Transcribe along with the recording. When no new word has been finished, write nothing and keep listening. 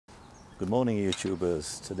Good morning,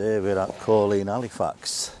 YouTubers. Today we're at Crimean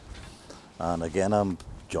Halifax, and again I'm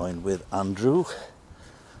joined with Andrew.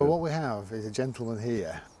 Well, what we have is a gentleman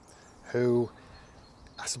here who,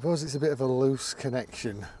 I suppose it's a bit of a loose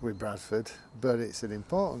connection with Bradford, but it's an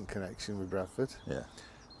important connection with Bradford.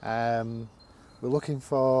 Yeah. We're looking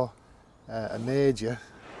for a major,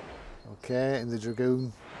 okay, in the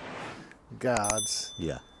Dragoon Guards.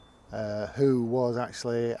 Yeah. Who was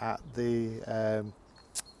actually at the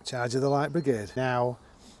charge of the Light Brigade. Now,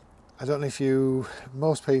 I don't know if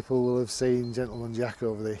most people will have seen Gentleman Jack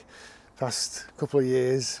over the past couple of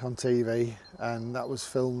years on TV, and that was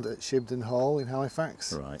filmed at Shibden Hall in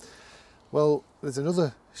Halifax. Right. Well, there's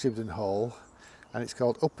another Shibden Hall, and it's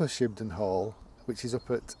called 𝗏𝗏𝗡𝗏, which is up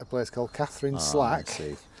at a place called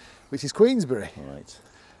𝗏𝗏𝗏𝗏, which is Queensbury. Right.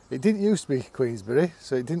 It didn't used to be Queensbury,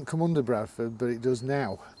 so it didn't come under Bradford, but it does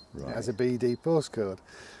now. Right. It has a BD postcode.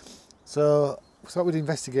 So I thought we'd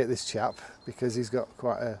investigate this chap because he's got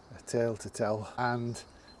quite a tale to tell, and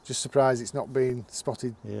just surprised it's not been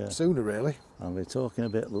spotted sooner, really. And we're talking a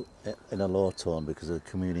bit in a low tone because of the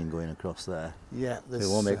communion going across there. Yeah. We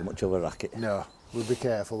won't make much of a racket. No, we'll be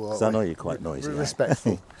careful, won't we? Because I know you're quite noisy.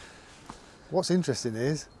 Respectful. What's interesting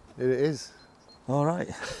is, here it is. All right.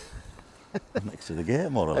 Next to the gate,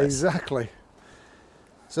 more or less. Exactly.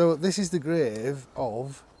 So this is the grave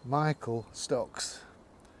of Michael Stocks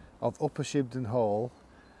of 𝗏𝗏𝗏𝗏,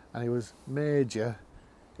 and he was Major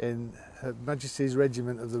in Her Majesty's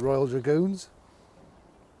Regiment of the Royal Dragoons.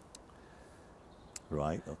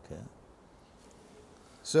 Right, okay.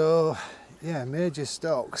 So, yeah, Major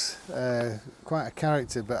Stocks, quite a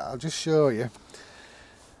character, but I'll just show you.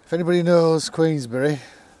 If anybody knows Queensbury,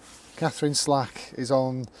 𝗏𝗏𝗏𝗏 is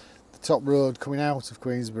on the top road coming out of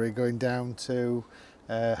Queensbury going down to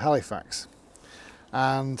Halifax,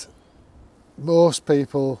 and most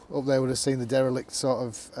people up there would have seen the derelict sort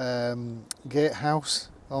of gatehouse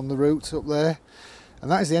on the route up there,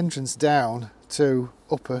 and that is the entrance down to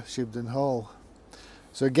𝗏𝗏𝗏𝗏𝗏.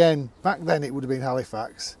 So again, back then it would have been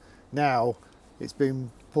Halifax. Now it's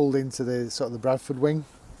been pulled into the sort of the Bradford wing.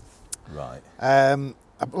 Right. I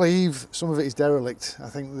believe some of it is derelict. I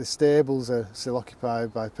think the stables are still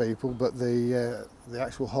occupied by people, but the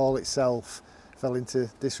actual hall itself fell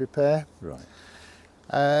into disrepair. Right.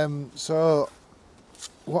 So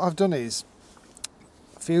what I've done is,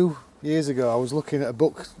 a few years ago I was looking at a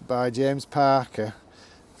book by James Parker,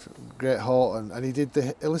 Great Horton, and he did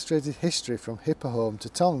the illustrated history from Hipper home to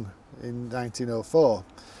Tongue in 1904,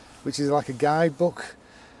 which is like a guidebook.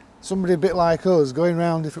 Somebody a bit like us, going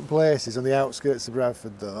around different places on the outskirts of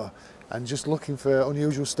Bradford though, and just looking for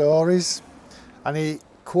unusual stories. And he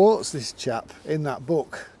quotes this chap in that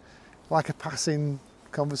book, like a passing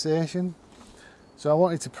conversation. So I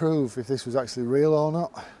wanted to prove if this was actually real or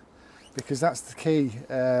not, because that's the key.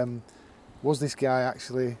 Was this guy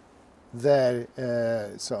actually there,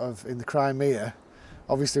 sort of in the Crimea?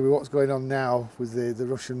 Obviously with what's going on now with the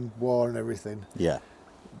Russian war and everything. Yeah.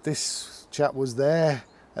 This chap was there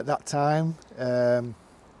at that time,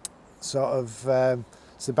 sort of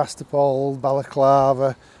𝗏𝗏𝗏𝗏𝗏,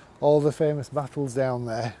 Balaclava, all the famous battles down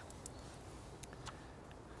there.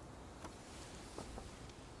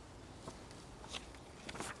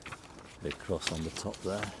 Big cross on the top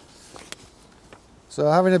there.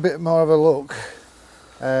 So having a bit more of a look,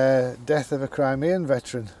 death of a Crimean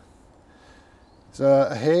veteran. So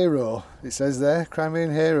a hero, it says there,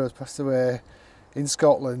 Crimean heroes passed away in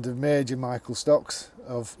Scotland of Major Michael Stocks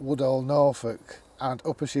of Woodall, Norfolk and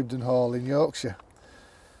𝗏𝗏𝗏𝗏𝗏 in Yorkshire.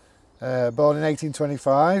 Born in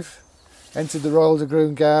 1825, entered the Royal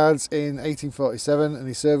Dragoon Guards in 1847, and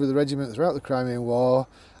he served with the regiment throughout the Crimean War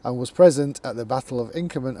and was present at the Battle of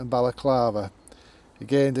𝗚𝗵𝗿 and Balaclava. He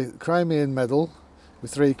gained a Crimean medal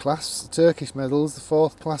with 3 clasps, Turkish medals, the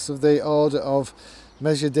 4th class of the Order of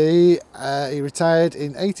𝗕𝗿𝗿𝗄. He retired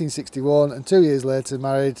in 1861 and 2 years later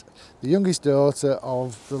married the youngest daughter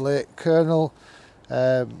of the late Colonel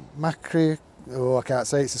𝗕𝗿𝗏𝗏𝗏𝗏, oh I can't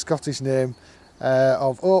say, it's a Scottish name,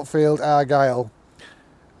 of 𝗏𝗏𝗏𝗏𝗏𝗏.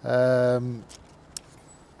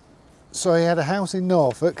 So he had a house in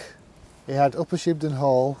Norfolk, he had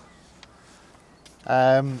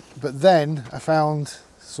𝗏𝗏𝗏𝗏𝗏𝗏, but then I found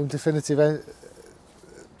some definitive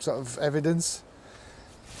sort of evidence.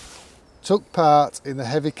 Took part in the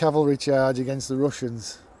heavy cavalry charge against the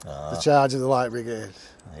Russians, the charge of the Light Brigade.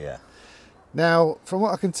 Yeah. Now, from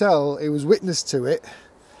what I can tell, he was witness to it,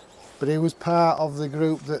 but he was part of the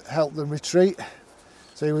group that helped them retreat.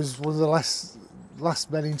 So he was one of the last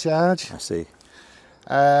men in charge. I see.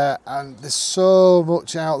 And there's so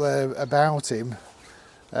much out there about him.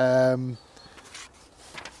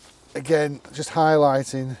 Again, just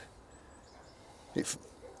highlighting it.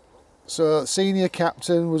 So senior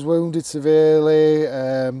captain was wounded severely.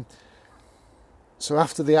 So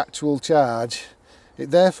after the actual charge,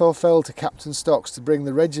 it therefore fell to Captain Stocks to bring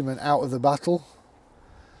the regiment out of the battle.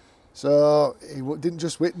 So he didn't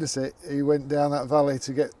just witness it, he went down that valley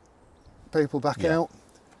to get people back out.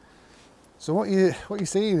 So what you're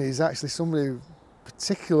seeing is actually somebody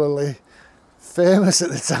particularly famous at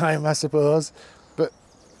the time, I suppose, but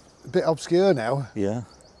a bit obscure now. Yeah.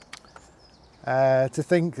 To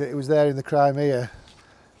think that it was there in the Crimea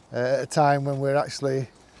at a time when we're actually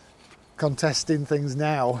contesting things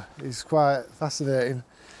now is quite fascinating.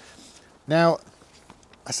 Now,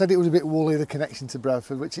 I said it was a bit woolly, the connection to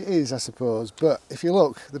Bradford, which it is, I suppose, but if you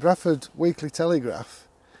look, the Bradford Weekly Telegraph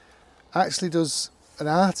actually does an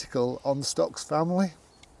article on the Stocks family.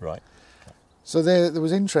 Right. So there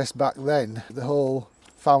was interest back then, the whole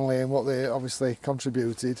family and what they obviously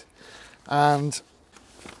contributed, and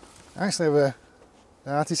I actually have an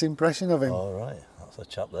artist's impression of him. All right, that's a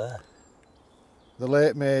chap there. The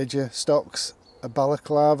late Major Stocks, a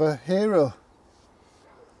Balaclava hero.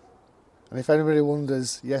 And if anybody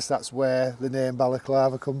wonders, yes, that's where the name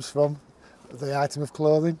Balaclava comes from, the item of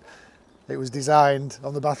clothing. It was designed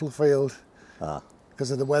on the battlefield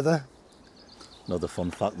because of the weather. Another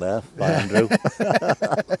fun fact there by Andrew.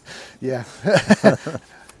 Yeah.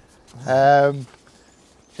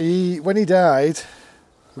 When he died,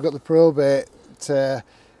 we got the probate. He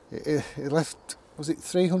left, was it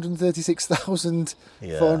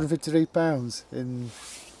 £336,453 in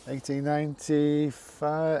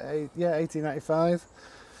 1895? Yeah, 1895.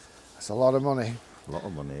 That's a lot of money. A lot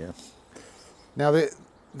of money, yeah. Now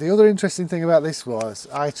the other interesting thing about this was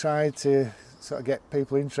I tried to sort of get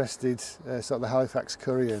people interested, sort of the Halifax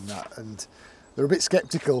Courier and that, and they were a bit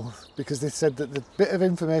sceptical because they said that the bit of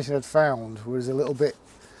information I'd found was a little bit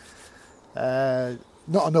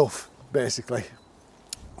not enough, basically.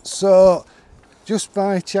 So just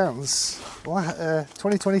by chance,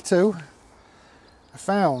 2022, I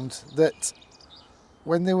found that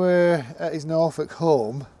when they were at his Norfolk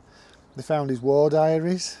home, they found his war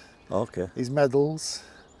diaries, his medals,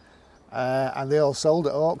 and they all sold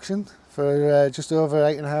at auction for just over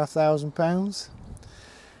 £8,500.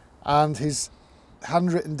 And his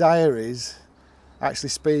handwritten diaries actually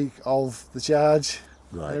speak of the charge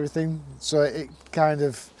and everything, so it kind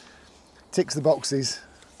of ticks the boxes.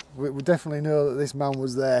 We definitely know that this man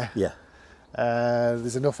was there. Yeah.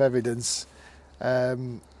 There's enough evidence,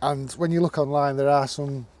 and when you look online, there are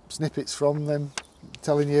some snippets from them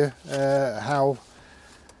telling you how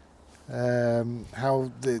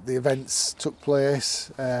the events took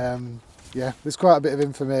place. Yeah, there's quite a bit of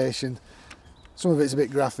information. Some of it's a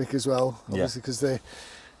bit graphic as well, obviously, because it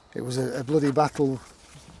was a bloody battle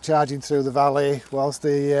charging through the valley whilst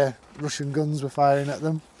the Russian guns were firing at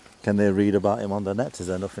them. Can they read about him on the net? Is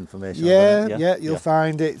there enough information Yeah, on the net? yeah, you'll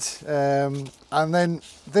find it. And then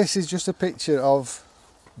this is just a picture of...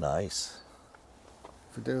 Nice.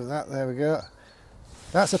 If we do that, there we go.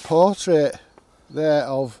 That's a portrait there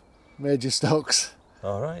of Major Stocks.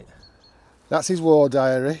 All right. That's his war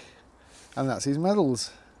diary, and that's his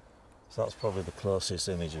medals. So that's probably the closest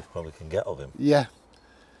image you probably can get of him. Yeah.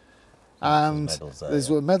 And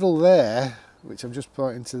there's a medal there, which I'm just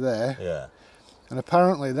pointing to there. Yeah. And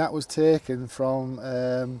apparently that was taken from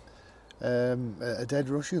a dead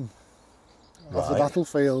Russian off the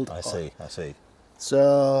battlefield. I see.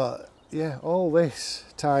 So, yeah, all this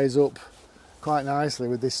ties up quite nicely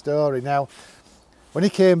with this story. Now, when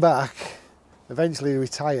he came back, eventually he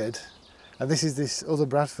retired, and this is this other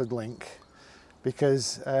Bradford link,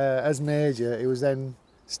 because as Major, he was then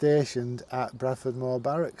stationed at Bradford Moor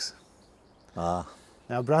Barracks. Now,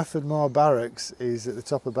 Bradford Moor Barracks is at the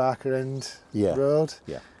top of Barker End Road.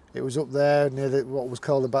 Yeah. It was up there near what was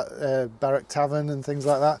called the Barrack Tavern and things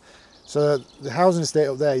like that. So the housing estate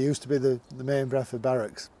up there used to be the main Bradford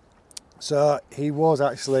Barracks. So he was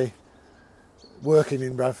actually working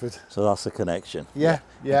in Bradford. So that's the connection. Yeah.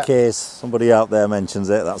 In case somebody out there mentions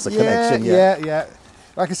it, that's the connection. Yeah.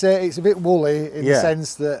 Like I say, it's a bit woolly in the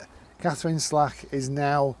sense that 𝗏𝗏𝗏 is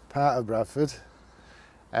now part of Bradford.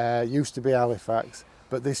 Used to be Halifax.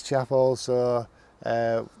 But this chap also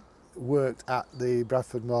worked at the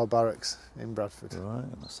Bradford Moor Barracks in Bradford. Right,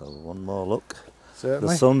 let's have one more look.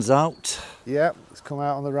 Certainly. The sun's out. Yeah, it's come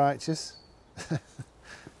out on the righteous.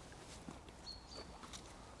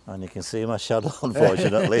 And you can see my shadow,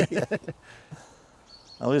 unfortunately.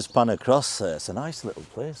 I'll just pan across. It's a nice little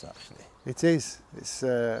place, actually. It is. It's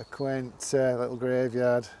a quaint little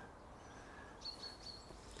graveyard.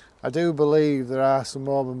 I do believe there are some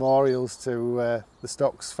more memorials to the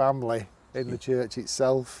Stocks family in the church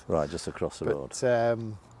itself. Right, just across the road.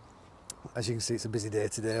 as you can see, it's a busy day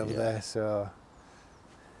today over Yeah. there.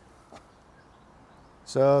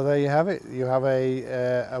 So there you have it. You have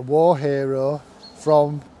a war hero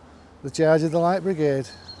from the charge of the Light Brigade.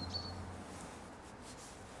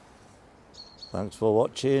 Thanks for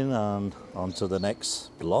watching, and on to the next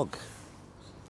vlog.